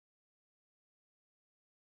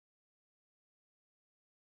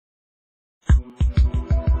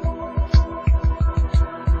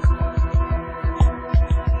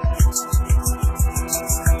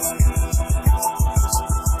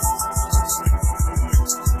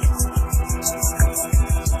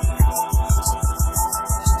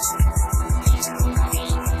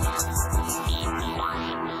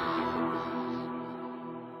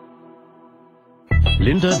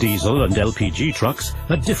Linde diesel and LPG trucks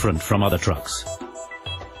are different from other trucks.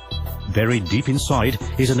 Buried deep inside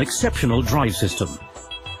is an exceptional drive system,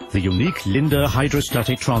 the unique Linde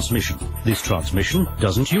Hidrostatic Transmission. This transmission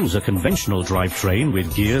doesn't use a conventional drivetrain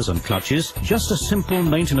with gears and clutches, just a simple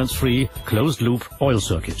maintenance-free, closed-loop oil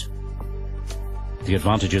circuit. The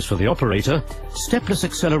advantages for the operator: stepless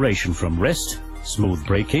acceleration from rest, smooth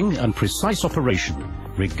braking and precise operation,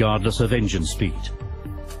 regardless of engine speed.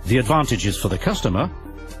 The advantages for the customer: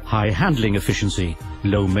 high handling efficiency,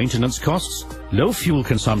 low maintenance costs, low fuel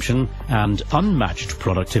consumption and unmatched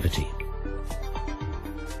productivity.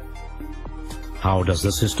 How does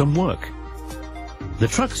the system work? The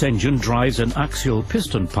truck's engine drives an axial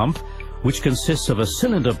piston pump, which consists of a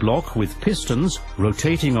cylinder block with pistons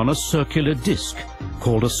rotating on a circular disc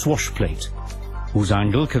called a swash plate, whose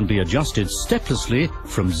angle can be adjusted steplessly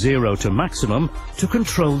from 0 to maximum to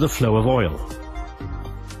control the flow of oil.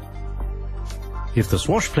 If the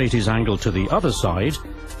swash plate is angled to the other side,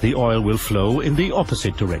 the oil will flow in the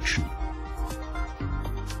opposite direction.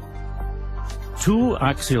 Two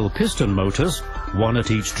axial piston motors, one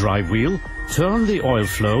at each drive wheel, turn the oil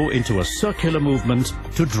flow into a circular movement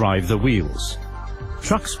to drive the wheels.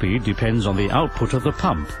 Truck speed depends on the output of the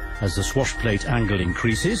pump. As the swash plate angle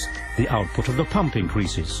increases, the output of the pump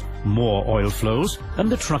increases. More oil flows and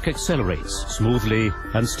the truck accelerates smoothly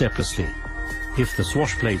and steplessly. If the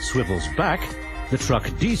swash plate swivels back, the truck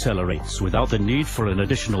decelerates without the need for an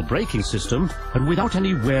additional braking system and without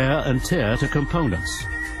any wear and tear to components.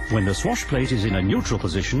 When the swash plate is in a neutral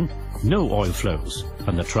position, no oil flows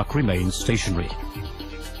and the truck remains stationary.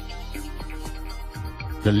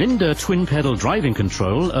 The Linde twin-pedal driving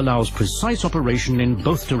control allows precise operation in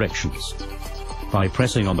both directions. By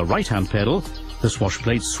pressing on the right-hand pedal, the swash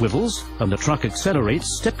plate swivels and the truck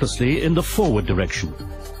accelerates steplessly in the forward direction.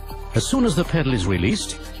 As soon as the pedal is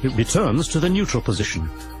released, it returns to the neutral position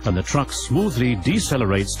and the truck smoothly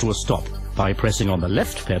decelerates to a stop. By pressing on the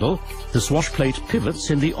left pedal, the swash plate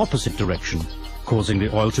pivots in the opposite direction, causing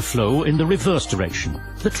the oil to flow in the reverse direction.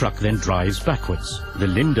 The truck then drives backwards. The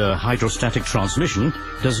Linde Hydrostatic Transmission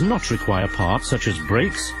does not require parts such as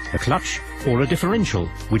brakes, a clutch or a differential,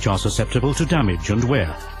 which are susceptible to damage and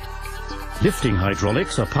wear. Lifting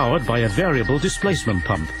hydraulics are powered by a variable displacement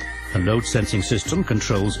pump. A load-sensing system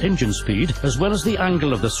controls engine speed as well as the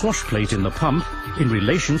angle of the swash plate in the pump in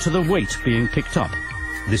relation to the weight being picked up.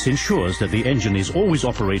 This ensures that the engine is always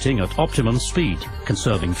operating at optimum speed,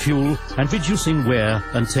 conserving fuel and reducing wear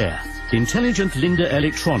and tear. Intelligent Linde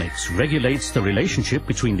electronics regulates the relationship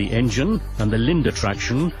between the engine and the Linde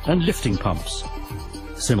traction and lifting pumps.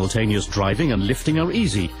 Simultaneous driving and lifting are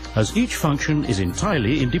easy, as each function is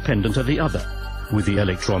entirely independent of the other, with the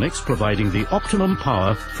electronics providing the optimum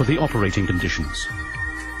power for the operating conditions.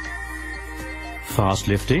 Fast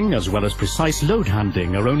lifting as well as precise load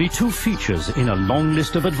handling are only two features in a long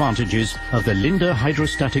list of advantages of the Linde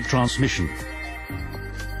Hydrostatic Transmission.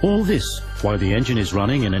 All this while the engine is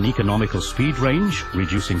running in an economical speed range,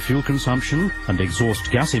 reducing fuel consumption and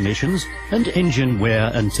exhaust gas emissions and engine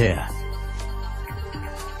wear and tear.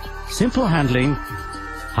 Simple handling,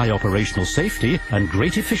 high operational safety and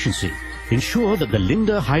great efficiency ensure that the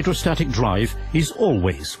Linde hydrostatic drive is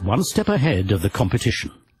always one step ahead of the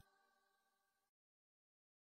competition.